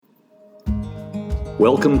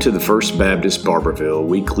Welcome to the First Baptist Barberville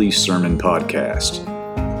weekly sermon podcast.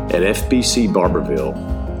 At FBC Barberville,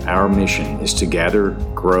 our mission is to gather,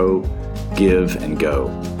 grow, give, and go.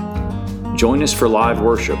 Join us for live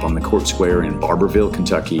worship on the Court Square in Barberville,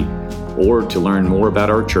 Kentucky, or to learn more about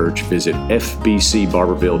our church, visit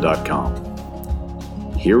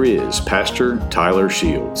fbcbarberville.com. Here is Pastor Tyler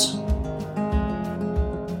Shields.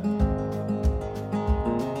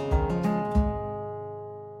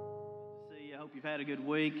 I hope you've had a good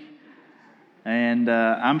week, and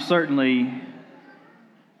I'm certainly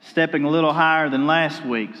stepping a little higher than last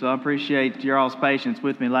week, so I appreciate your all's patience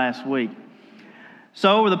with me last week.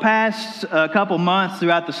 So over the past couple months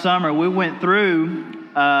throughout the summer, we went through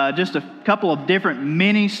just a couple of different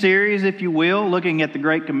mini-series, if you will, looking at the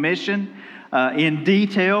Great Commission in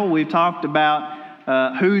detail. We've talked about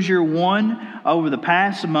Who's Your One over the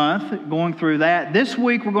past month, going through that. This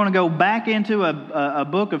week we're going to go back into a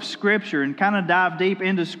book of Scripture and kind of dive deep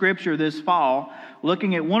into Scripture this fall,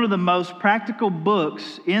 looking at one of the most practical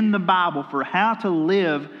books in the Bible for how to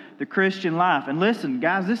live the Christian life. And listen,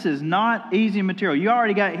 guys, this is not easy material. You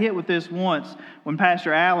already got hit with this once when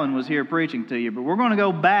Pastor Allen was here preaching to you, but we're going to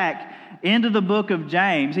go back into the book of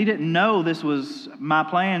James. He didn't know this was my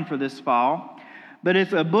plan for this fall, but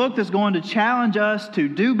it's a book that's going to challenge us to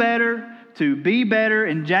do better, to be better,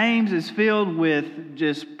 and James is filled with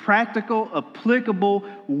just practical, applicable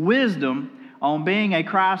wisdom on being a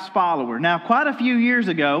Christ follower. Now, quite a few years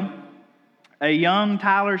ago, a young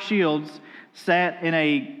Tyler Shields sat in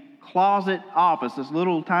a closet office, this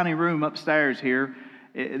little tiny room upstairs here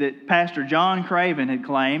that Pastor John Craven had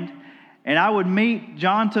claimed. And I would meet,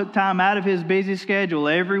 John took time out of his busy schedule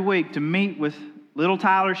every week to meet with little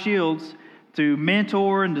Tyler Shields to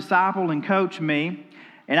mentor and disciple and coach me.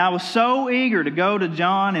 And I was so eager to go to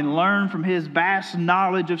John and learn from his vast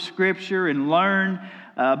knowledge of Scripture and learn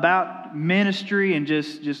about ministry and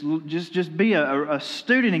just be a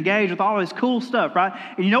student engaged with all this cool stuff, right?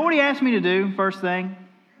 And you know what he asked me to do first thing?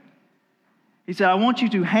 He said, I want you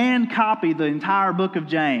to hand copy the entire book of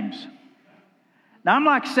James. Now, I'm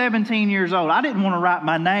like 17 years old. I didn't want to write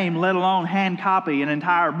my name, let alone hand copy an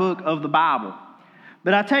entire book of the Bible.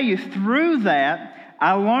 But I tell you, through that,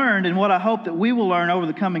 I learned, and what I hope that we will learn over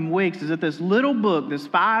the coming weeks, is that this little book, this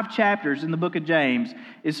 5 chapters in the book of James,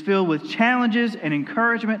 is filled with challenges and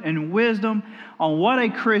encouragement and wisdom on what a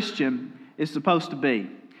Christian is supposed to be.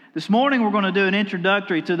 This morning, we're going to do an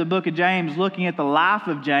introductory to the book of James, looking at the life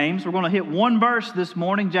of James. We're going to hit one verse this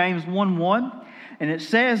morning, James 1:1, and it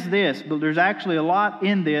says this, but there's actually a lot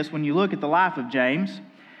in this when you look at the life of James.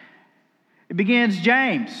 It begins,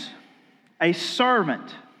 James, a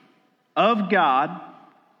servant of God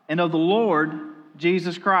and of the Lord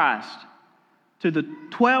Jesus Christ, to the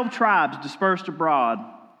 12 tribes dispersed abroad,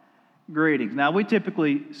 greetings. Now, we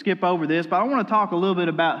typically skip over this, but I want to talk a little bit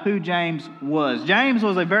about who James was. James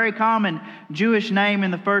was a very common Jewish name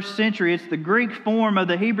in the first century. It's the Greek form of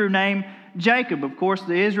the Hebrew name Jacob. Of course,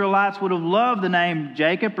 the Israelites would have loved the name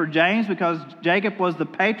Jacob or James because Jacob was the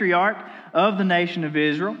patriarch of the nation of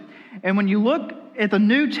Israel. And when you look at the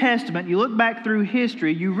New Testament, you look back through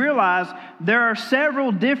history, you realize there are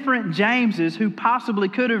several different Jameses who possibly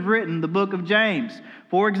could have written the book of James.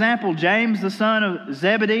 For example, James, the son of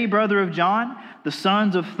Zebedee, brother of John, the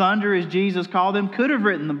sons of thunder, as Jesus called them, could have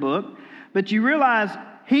written the book. But you realize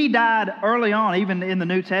he died early on, even in the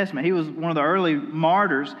New Testament. He was one of the early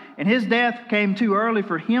martyrs, and his death came too early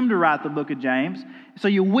for him to write the book of James. So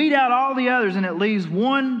you weed out all the others, and it leaves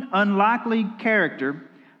one unlikely character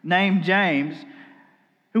named James,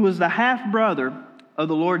 who was the half-brother of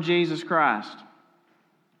the Lord Jesus Christ.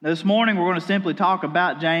 Now, this morning, we're going to simply talk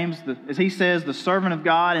about James, as he says, the servant of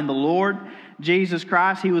God and the Lord Jesus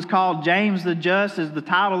Christ. He was called James the Just, as the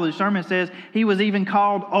title of the sermon says. He was even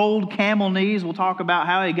called Old Camel Knees. We'll talk about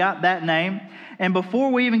how he got that name. And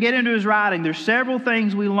before we even get into his writing, there's several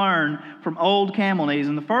things we learn from Old Camel Knees.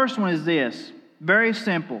 And the first one is this, very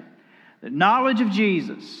simple, that knowledge of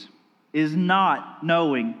Jesus is not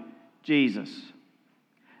knowing Jesus.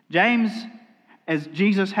 James, as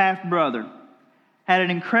Jesus' half-brother, had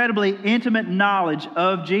an incredibly intimate knowledge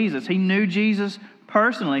of Jesus. He knew Jesus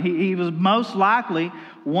personally. He was most likely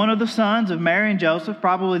one of the sons of Mary and Joseph,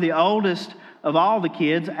 probably the oldest of all the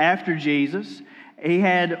kids after Jesus. He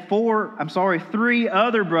had 3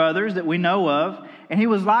 other brothers that we know of, and he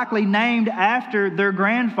was likely named after their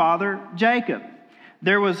grandfather, Jacob.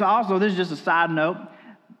 There was also, this is just a side note,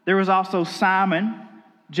 there was also Simon,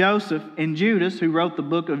 Joseph, and Judas, who wrote the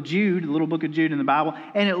book of Jude, the little book of Jude in the Bible,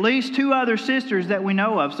 and at least 2 other sisters that we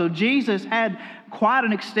know of. So Jesus had quite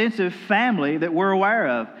an extensive family that we're aware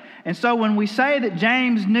of. And so when we say that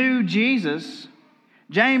James knew Jesus,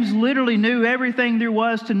 James literally knew everything there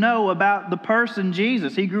was to know about the person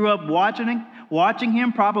Jesus. He grew up watching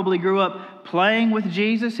him, probably grew up playing with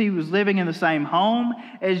Jesus. He was living in the same home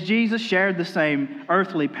as Jesus, shared the same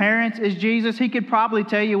earthly parents as Jesus. He could probably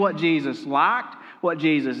tell you what Jesus liked, what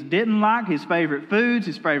Jesus didn't like, his favorite foods,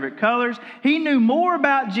 his favorite colors. He knew more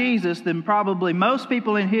about Jesus than probably most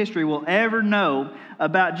people in history will ever know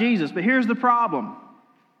about Jesus. But here's the problem.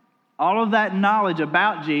 All of that knowledge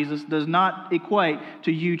about Jesus does not equate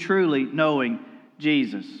to you truly knowing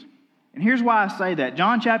Jesus. And here's why I say that.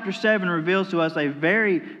 John chapter 7 reveals to us a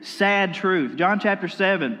very sad truth. John chapter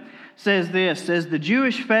 7 says this, the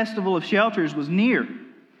Jewish festival of shelters was near.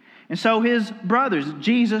 And so his brothers,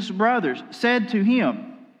 Jesus' brothers, said to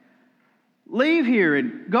him, "Leave here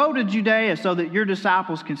and go to Judea so that your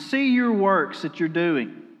disciples can see your works that you're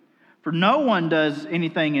doing. For no one does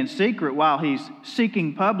anything in secret while he's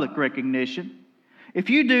seeking public recognition. If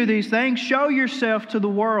you do these things, show yourself to the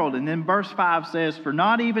world." And then verse 5 says, "For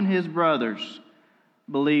not even his brothers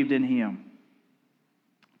believed in him."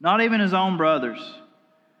 Not even his own brothers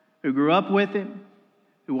who grew up with him,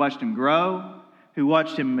 who watched him grow, who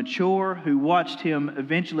watched him mature, who watched him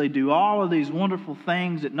eventually do all of these wonderful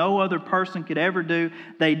things that no other person could ever do.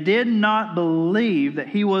 They did not believe that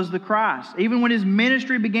he was the Christ. Even when his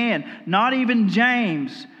ministry began, not even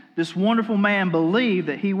James, this wonderful man, believed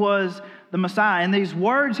that he was the Messiah. And these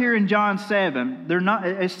words here in John 7, they're not,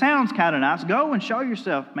 it sounds kind of nice. Go and show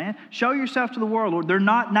yourself, man. Show yourself to the world, Lord. They're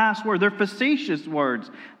not nice words. They're facetious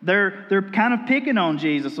words. They're kind of picking on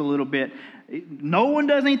Jesus a little bit. No one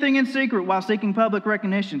does anything in secret while seeking public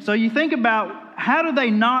recognition. So you think about, how do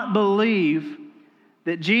they not believe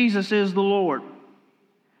that Jesus is the Lord?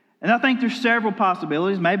 And I think there's several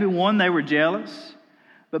possibilities. Maybe one, they were jealous.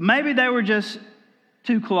 But maybe they were just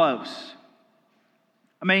too close.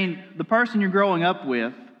 I mean, the person you're growing up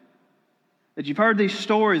with, that you've heard these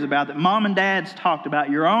stories about, that mom and dad's talked about,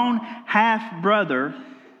 your own half-brother,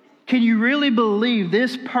 can you really believe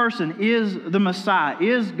this person is the Messiah,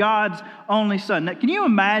 is God's only Son? Now, can you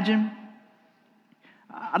imagine?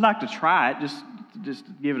 I'd like to try it, just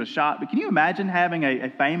to give it a shot, but can you imagine having a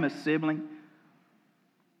famous sibling?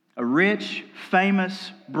 A rich,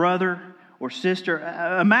 famous brother or sister?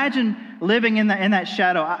 Imagine living in that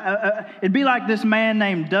shadow. It'd be like this man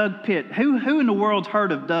named Doug Pitt. Who in the world's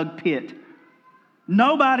heard of Doug Pitt?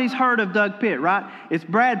 Nobody's heard of Doug Pitt, right? It's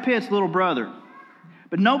Brad Pitt's little brother.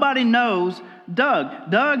 But nobody knows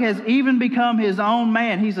Doug. Doug has even become his own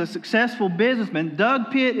man. He's a successful businessman.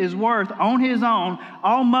 Doug Pitt is worth, on his own,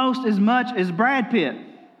 almost as much as Brad Pitt.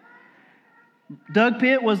 Doug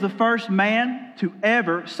Pitt was the first man to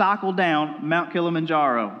ever cycle down Mount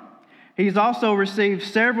Kilimanjaro. He's also received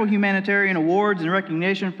several humanitarian awards in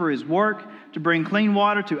recognition for his work to bring clean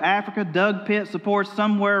water to Africa. Doug Pitt supports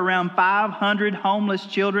somewhere around 500 homeless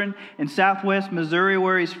children in southwest Missouri,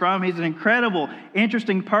 where he's from. He's an incredible,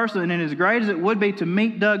 interesting person, and as great as it would be to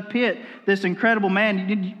meet Doug Pitt, this incredible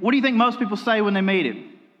man, what do you think most people say when they meet him?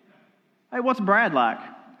 Hey, what's Brad like?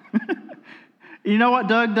 You know what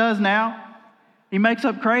Doug does now? He makes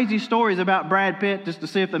up crazy stories about Brad Pitt just to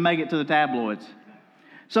see if they make it to the tabloids.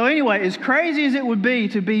 So anyway, as crazy as it would be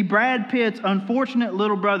to be Brad Pitt's unfortunate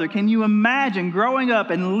little brother, can you imagine growing up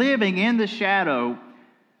and living in the shadow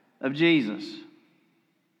of Jesus?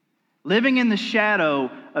 Living in the shadow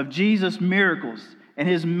of Jesus' miracles and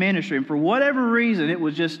his ministry. And for whatever reason, it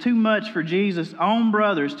was just too much for Jesus' own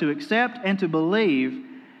brothers to accept and to believe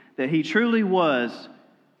that he truly was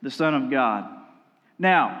the Son of God.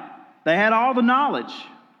 Now, they had all the knowledge,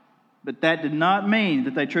 but that did not mean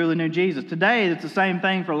that they truly knew Jesus. Today, it's the same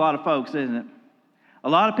thing for a lot of folks, isn't it? A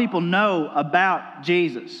lot of people know about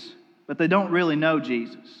Jesus, but they don't really know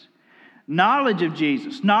Jesus. Knowledge of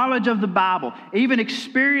Jesus, knowledge of the Bible, even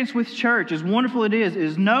experience with church, as wonderful it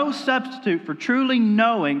is no substitute for truly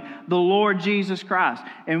knowing the Lord Jesus Christ.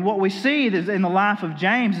 And what we see is in the life of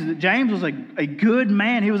James is that James was a good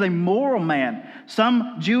man. He was a moral man.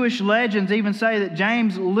 Some Jewish legends even say that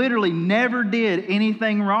James literally never did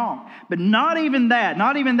anything wrong. But not even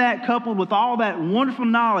that coupled with all that wonderful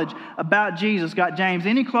knowledge about Jesus got James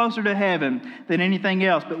any closer to heaven than anything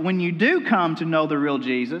else. But when you do come to know the real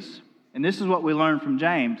Jesus, and this is what we learn from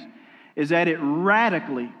James, is that it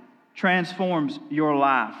radically transforms your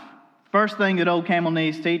life. First thing that Old Camel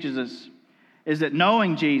Knees teaches us is that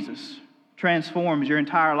knowing Jesus transforms your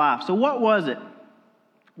entire life. So what was it?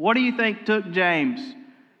 What do you think took James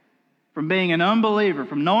from being an unbeliever,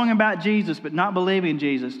 from knowing about Jesus but not believing in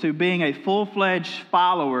Jesus, to being a full-fledged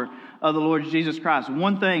follower of the Lord Jesus Christ?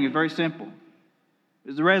 One thing is very simple.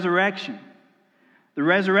 It's the resurrection. The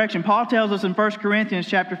resurrection. Paul tells us in 1 Corinthians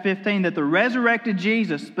chapter 15 that the resurrected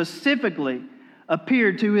Jesus specifically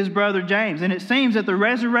appeared to his brother James. And it seems that the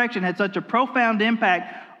resurrection had such a profound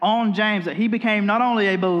impact on James that he became not only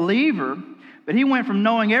a believer, but he went from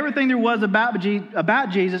knowing everything there was about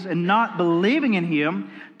Jesus and not believing in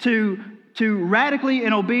him to radically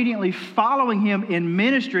and obediently following him in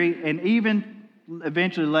ministry and even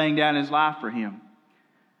eventually laying down his life for him.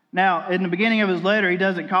 Now, in the beginning of his letter, he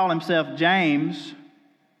doesn't call himself James,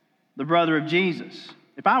 the brother of Jesus.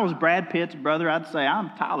 If I was Brad Pitt's brother, I'd say, I'm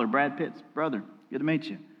Tyler, Brad Pitt's brother. Good to meet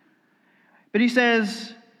you. But he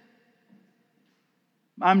says,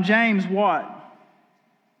 I'm James what?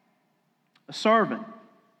 A servant.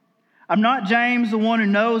 I'm not James, the one who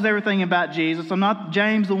knows everything about Jesus. I'm not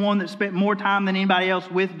James, the one that spent more time than anybody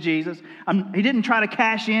else with Jesus. He didn't try to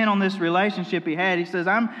cash in on this relationship he had. He says,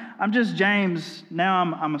 I'm just James. Now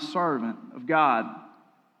I'm a servant of God.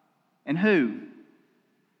 And who?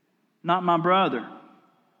 Not my brother,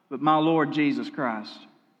 but my Lord Jesus Christ.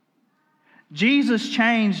 Jesus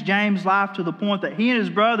changed James' life to the point that he and his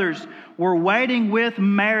brothers were waiting with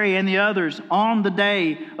Mary and the others on the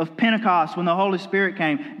day of Pentecost when the Holy Spirit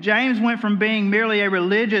came. James went from being merely a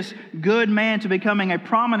religious good man to becoming a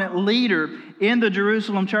prominent leader in the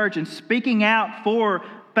Jerusalem church and speaking out for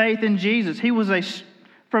faith in Jesus. He was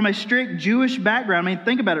from a strict Jewish background. I mean,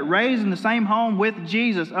 think about it. Raised in the same home with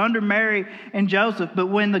Jesus under Mary and Joseph. But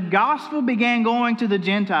when the gospel began going to the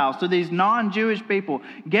Gentiles, to these non-Jewish people,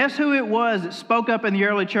 guess who it was that spoke up in the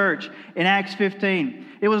early church in Acts 15?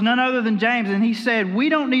 It was none other than James. And he said, we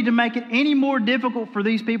don't need to make it any more difficult for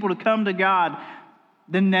these people to come to God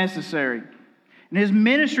than necessary. And his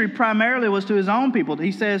ministry primarily was to his own people.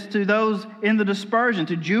 He says to those in the dispersion,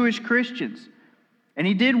 to Jewish Christians. And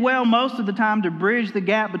he did well most of the time to bridge the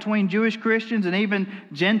gap between Jewish Christians and even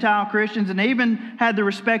Gentile Christians, and even had the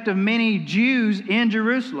respect of many Jews in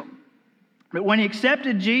Jerusalem. But when he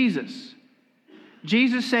accepted Jesus,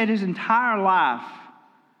 Jesus set his entire life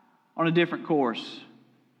on a different course.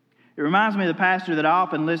 It reminds me of the pastor that I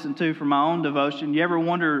often listen to for my own devotion. You ever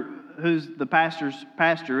wonder who the pastor's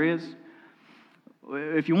pastor is?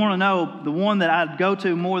 If you want to know, the one that I'd go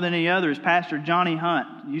to more than any other is Pastor Johnny Hunt.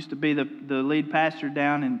 He used to be the lead pastor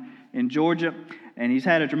down in Georgia, and he's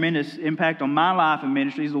had a tremendous impact on my life and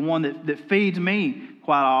ministry. He's the one that feeds me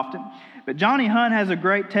quite often. But Johnny Hunt has a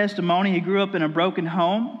great testimony. He grew up in a broken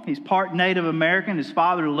home. He's part Native American. His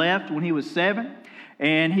father left when he was 7,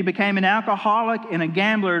 and he became an alcoholic and a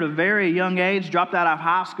gambler at a very young age, dropped out of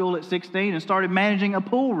high school at 16, and started managing a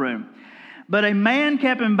pool room. But a man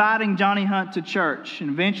kept inviting Johnny Hunt to church. And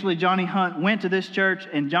eventually Johnny Hunt went to this church,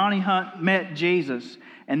 and Johnny Hunt met Jesus.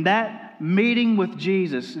 And that meeting with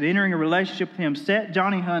Jesus, entering a relationship with him, set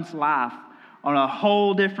Johnny Hunt's life on a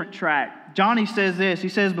whole different track. Johnny says this. He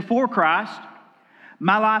says, before Christ,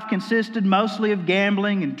 my life consisted mostly of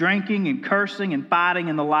gambling and drinking and cursing and fighting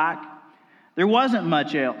and the like. There wasn't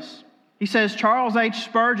much else. He says, Charles H.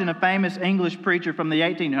 Spurgeon, a famous English preacher from the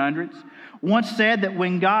 1800s, once said that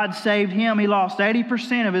when God saved him, he lost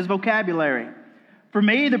 80% of his vocabulary. For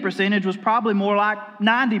me, the percentage was probably more like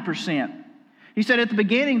 90%. He said, at the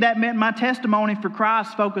beginning, that meant my testimony for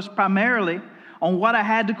Christ focused primarily on what I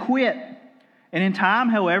had to quit. And in time,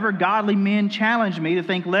 however, godly men challenged me to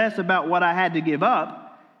think less about what I had to give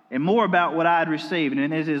up and more about what I had received.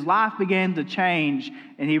 And as his life began to change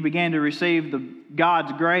and he began to receive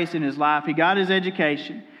God's grace in his life, he got his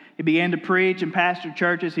education. He began to preach and pastor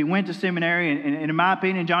churches. He went to seminary, and in my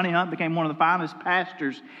opinion, Johnny Hunt became one of the finest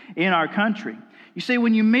pastors in our country. You see,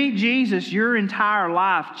 when you meet Jesus, your entire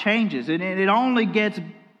life changes, and it only gets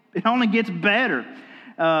better.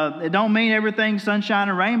 It don't mean everything's sunshine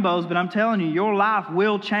and rainbows, but I'm telling you, your life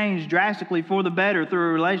will change drastically for the better through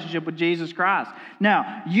a relationship with Jesus Christ.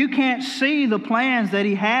 Now, you can't see the plans that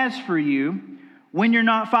he has for you when you're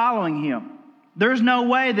not following him. There's no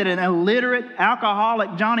way that an illiterate,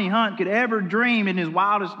 alcoholic Johnny Hunt could ever dream in his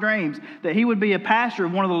wildest dreams that he would be a pastor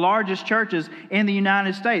of one of the largest churches in the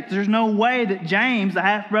United States. There's no way that James, the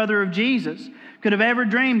half-brother of Jesus, could have ever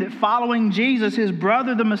dreamed that following Jesus, his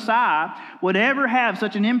brother, the Messiah, would ever have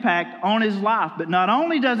such an impact on his life. But not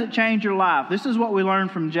only does it change your life, this is what we learn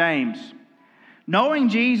from James. Knowing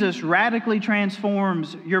Jesus radically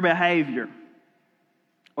transforms your behavior,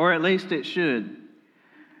 or at least it should.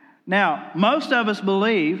 Now, most of us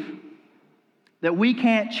believe that we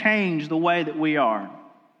can't change the way that we are.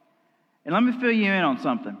 And let me fill you in on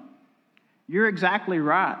something. You're exactly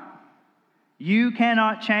right. You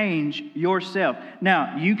cannot change yourself.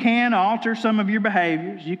 Now, you can alter some of your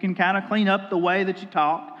behaviors. You can kind of clean up the way that you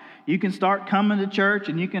talk. You can start coming to church,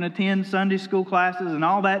 and you can attend Sunday school classes and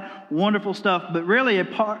all that wonderful stuff. But really,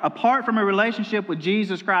 apart from a relationship with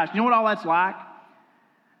Jesus Christ, you know what all that's like?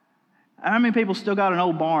 How many people still got an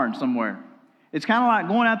old barn somewhere? It's kind of like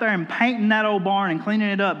going out there and painting that old barn and cleaning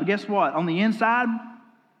it up. But guess what? On the inside,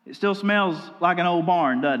 it still smells like an old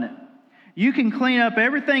barn, doesn't it? You can clean up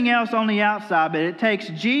everything else on the outside, but it takes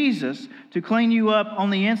Jesus to clean you up on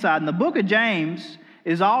the inside. And the book of James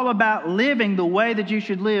is all about living the way that you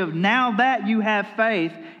should live now that you have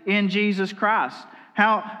faith in Jesus Christ.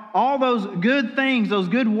 How all those good things, those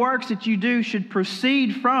good works that you do should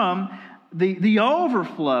proceed from the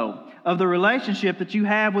overflow of the relationship that you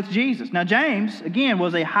have with Jesus. Now, James, again,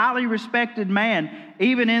 was a highly respected man,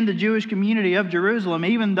 even in the Jewish community of Jerusalem,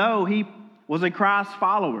 even though he was a Christ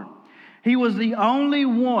follower. He was the only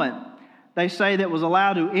one, they say, that was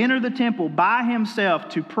allowed to enter the temple by himself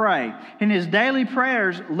to pray. And his daily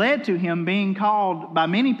prayers led to him being called by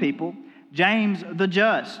many people James the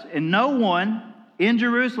Just. And no one in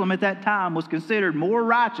Jerusalem at that time was considered more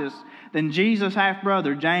righteous than Jesus'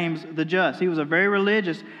 half-brother, James the Just. He was a very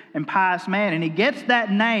religious and pious man. And he gets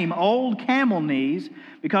that name, Old Camel Knees,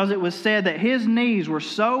 because it was said that his knees were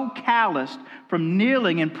so calloused from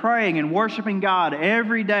kneeling and praying and worshiping God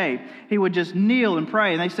every day. He would just kneel and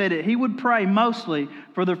pray. And they said that he would pray mostly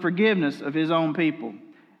for the forgiveness of his own people.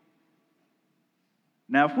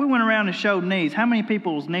 Now, if we went around and showed knees, how many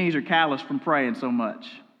people's knees are calloused from praying so much?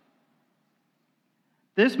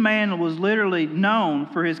 This man was literally known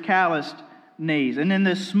for his calloused knees. And in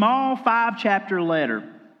this small 5-chapter letter,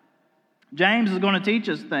 James is going to teach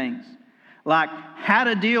us things like how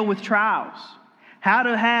to deal with trials, how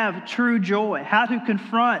to have true joy, how to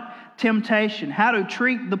confront temptation, how to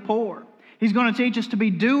treat the poor. He's going to teach us to be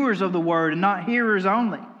doers of the word and not hearers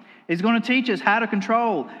only. He's going to teach us how to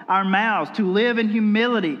control our mouths, to live in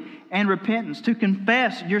humility and repentance, to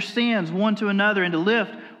confess your sins one to another and to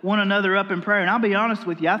lift one another up in prayer. And I'll be honest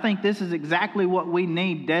with you, I think this is exactly what we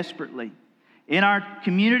need desperately. In our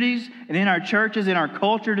communities and in our churches, in our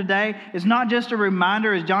culture today, it's not just a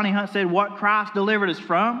reminder, as Johnny Hunt said, what Christ delivered us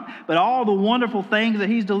from, but all the wonderful things that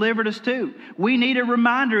He's delivered us to. We need a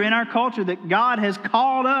reminder in our culture that God has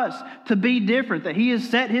called us to be different, that He has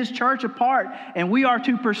set His church apart, and we are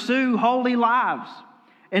to pursue holy lives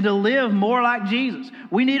and to live more like Jesus.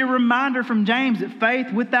 We need a reminder from James that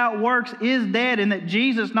faith without works is dead, and that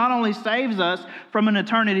Jesus not only saves us from an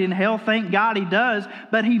eternity in hell, thank God He does,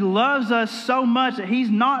 but He loves us so much that He's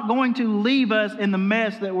not going to leave us in the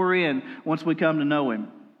mess that we're in once we come to know Him.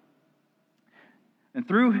 And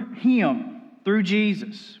through Him, through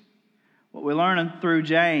Jesus, what we learn through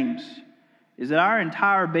James is that our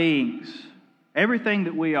entire beings, everything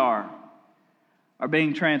that we are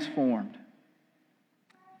being transformed.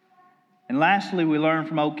 And lastly, we learn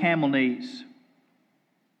from Old Camel Knees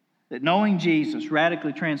that knowing Jesus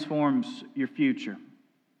radically transforms your future.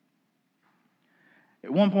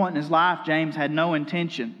 At one point in his life, James had no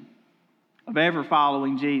intention of ever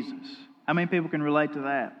following Jesus. How many people can relate to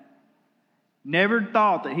that? Never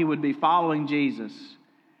thought that he would be following Jesus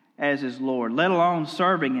as his Lord, let alone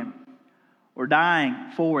serving Him or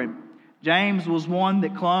dying for Him. James was one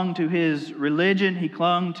that clung to his religion. He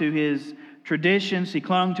clung to his traditions. He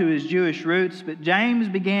clung to his Jewish roots. But James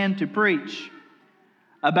began to preach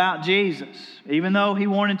about Jesus, even though he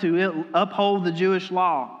wanted to uphold the Jewish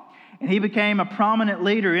law. And he became a prominent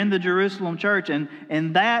leader in the Jerusalem church.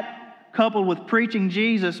 And that, coupled with preaching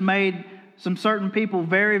Jesus, made some certain people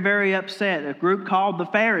very, very upset, a group called the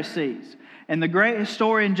Pharisees. And the great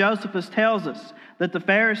historian Josephus tells us that the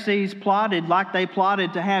Pharisees plotted like they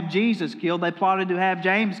plotted to have Jesus killed. They plotted to have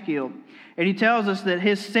James killed. And he tells us that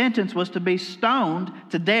his sentence was to be stoned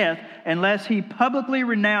to death unless he publicly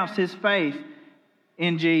renounced his faith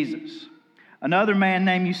in Jesus. Another man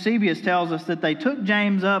named Eusebius tells us that they took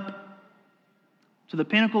James up to the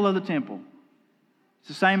pinnacle of the temple. It's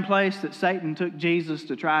the same place that Satan took Jesus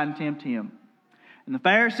to try and tempt him. And the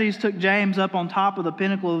Pharisees took James up on top of the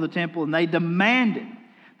pinnacle of the temple, and they demanded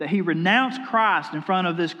that he renounce Christ in front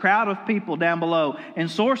of this crowd of people down below. And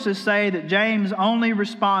sources say that James only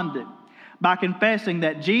responded by confessing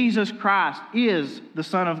that Jesus Christ is the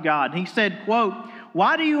Son of God. He said, quote,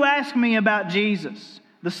 "Why do you ask me about Jesus,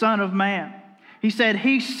 the Son of Man?" He said,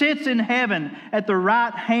 "He sits in heaven at the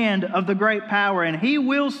right hand of the great power, and He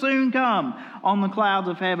will soon come on the clouds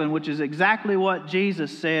of heaven," which is exactly what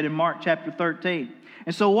Jesus said in Mark chapter 13.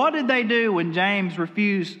 And so what did they do when James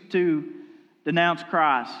refused to denounce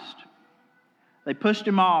Christ? They pushed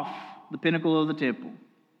him off the pinnacle of the temple.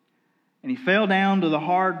 And he fell down to the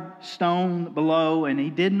hard stone below, and he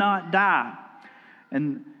did not die.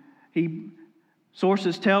 And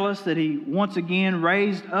sources tell us that he once again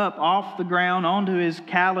raised up off the ground onto his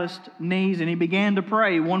calloused knees, and he began to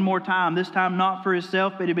pray one more time, this time not for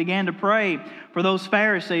himself, but he began to pray for those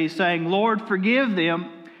Pharisees, saying, "Lord, forgive them,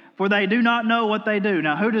 for they do not know what they do.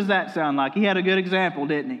 Now, who does that sound like? He had a good example,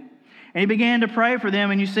 didn't he? And he began to pray for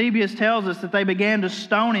them, and Eusebius tells us that they began to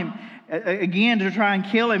stone him again to try and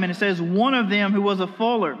kill him. And it says, one of them, who was a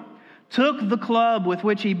fuller, took the club with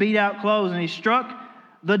which he beat out clothes, and he struck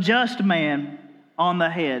the just man on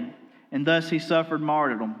the head, and thus he suffered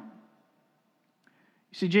martyrdom.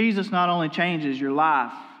 You see, Jesus not only changes your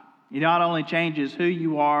life, He not only changes who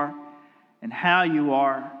you are and how you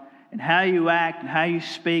act and how you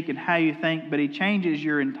speak and how you think, but He changes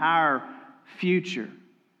your entire future.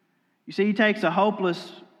 You see, He takes a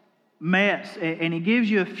hopeless mess and He gives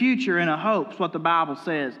you a future and a hope. That's what the Bible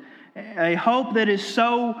says. A hope that is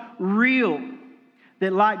so real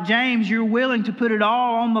that, like James, you're willing to put it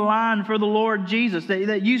all on the line for the Lord Jesus.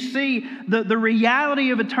 That you see the reality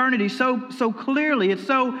of eternity so clearly. It's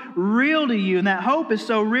so real to you, and that hope is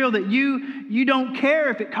so real that you don't care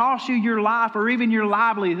if it costs you your life or even your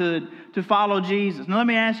livelihood to follow Jesus. Now let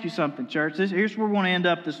me ask you something, church. Here's where we're going to end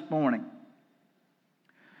up this morning.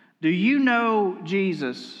 Do you know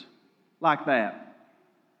Jesus like that?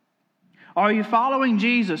 Are you following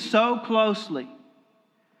Jesus so closely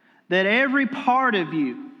that every part of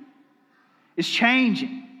you is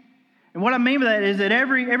changing? And what I mean by that is that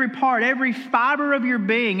every part, every fiber of your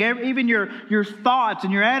being, even your thoughts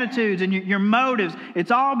and your attitudes and your motives,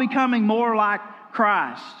 it's all becoming more like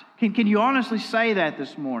Christ. Can you honestly say that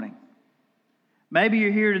this morning? Maybe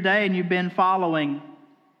you're here today and you've been following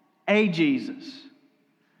a Jesus.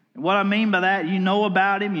 And what I mean by that, you know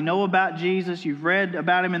about Him, you know about Jesus, you've read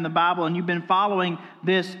about Him in the Bible, and you've been following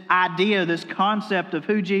this idea, this concept of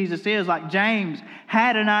who Jesus is. Like James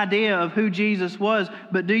had an idea of who Jesus was,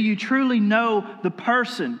 but do you truly know the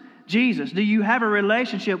person, Jesus? Do you have a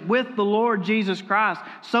relationship with the Lord Jesus Christ,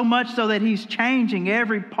 so much so that He's changing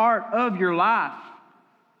every part of your life?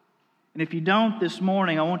 And if you don't this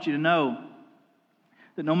morning, I want you to know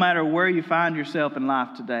that no matter where you find yourself in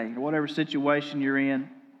life today, or whatever situation you're in,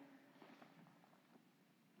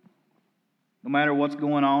 no matter what's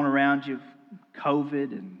going on around you,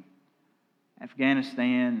 COVID and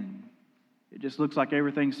Afghanistan, and it just looks like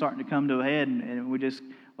everything's starting to come to a head, and we just,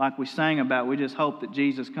 like we sang about, we just hope that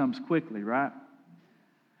Jesus comes quickly, right?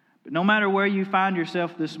 But no matter where you find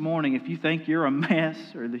yourself this morning, if you think you're a mess,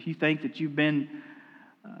 or if you think that you've been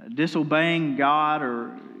disobeying God,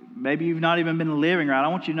 or maybe you've not even been living right, I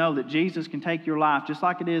want you to know that Jesus can take your life just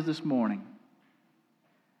like it is this morning,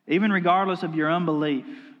 even regardless of your unbelief.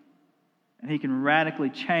 And He can radically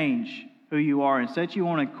change who you are and set you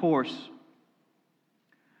on a course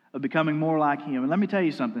of becoming more like Him. And let me tell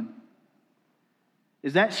you something.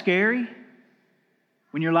 Is that scary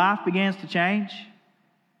when your life begins to change?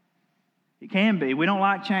 It can be. We don't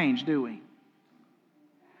like change, do we?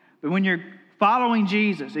 But when you're following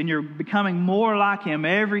Jesus and you're becoming more like Him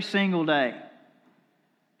every single day,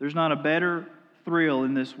 there's not a better thrill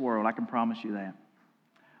in this world. I can promise you that.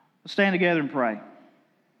 Let's stand together and pray.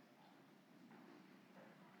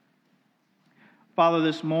 Father,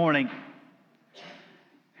 this morning,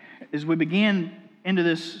 as we begin into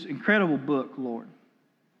this incredible book, Lord,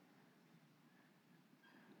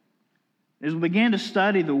 as we begin to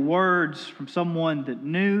study the words from someone that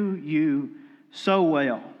knew You so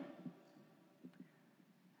well,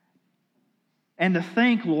 and to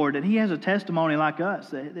think, Lord, that he has a testimony like us,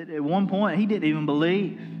 that at one point he didn't even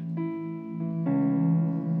believe.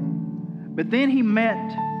 But then he met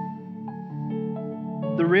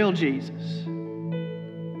the real Jesus.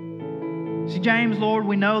 See, James, Lord,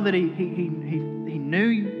 we know that he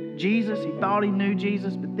knew Jesus. He thought he knew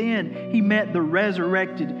Jesus. But then he met the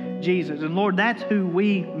resurrected Jesus. And Lord, that's who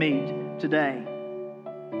we meet today.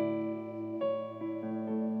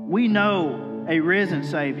 We know a risen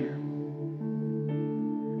Savior.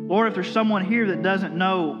 Lord, if there's someone here that doesn't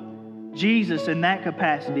know Jesus in that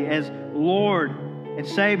capacity as Lord and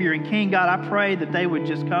Savior and King, God, I pray that they would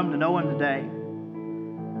just come to know Him today.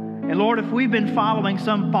 And Lord, if we've been following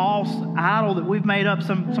some false idol that we've made up,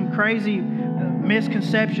 some crazy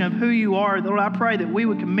misconception of who You are, Lord, I pray that we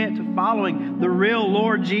would commit to following the real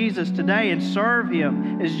Lord Jesus today and serve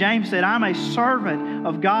Him. As James said, I'm a servant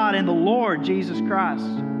of God and the Lord Jesus Christ.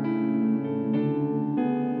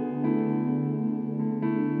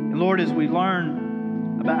 And Lord, as we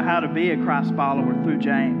learn about how to be a Christ follower through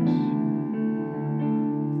James,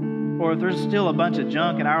 or if there's still a bunch of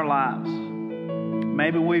junk in our lives,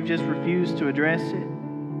 maybe we've just refused to address it.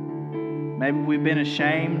 Maybe we've been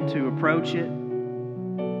ashamed to approach it.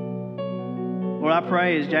 Lord, I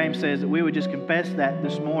pray, as James says, that we would just confess that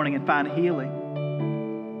this morning and find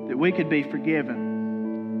healing, that we could be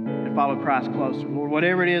forgiven and follow Christ closer. Lord,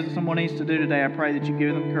 whatever it is that someone needs to do today, I pray that You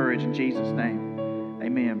give them courage in Jesus' name.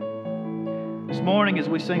 Amen. This morning, as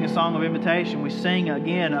we sing a song of invitation, we sing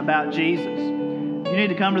again about Jesus. You need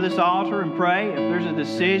to come to this altar and pray. If there's a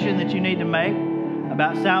decision that you need to make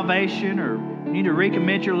about salvation, or you need to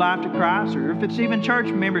recommit your life to Christ, or if it's even church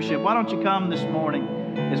membership, why don't you come this morning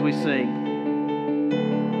as we sing?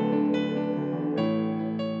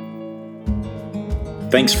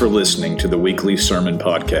 Thanks for listening to the weekly sermon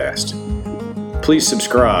podcast. Please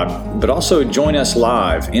subscribe, but also join us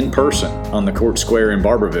live in person on the Court Square in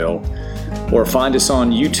Barbourville, or find us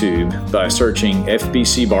on YouTube by searching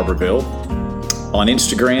FBC Barbourville, on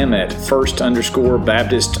Instagram at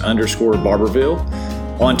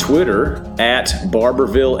first_Baptist_Barbourville, on Twitter at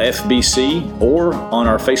BarbourvilleFBC, or on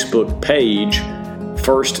our Facebook page,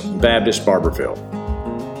 First Baptist Barbourville.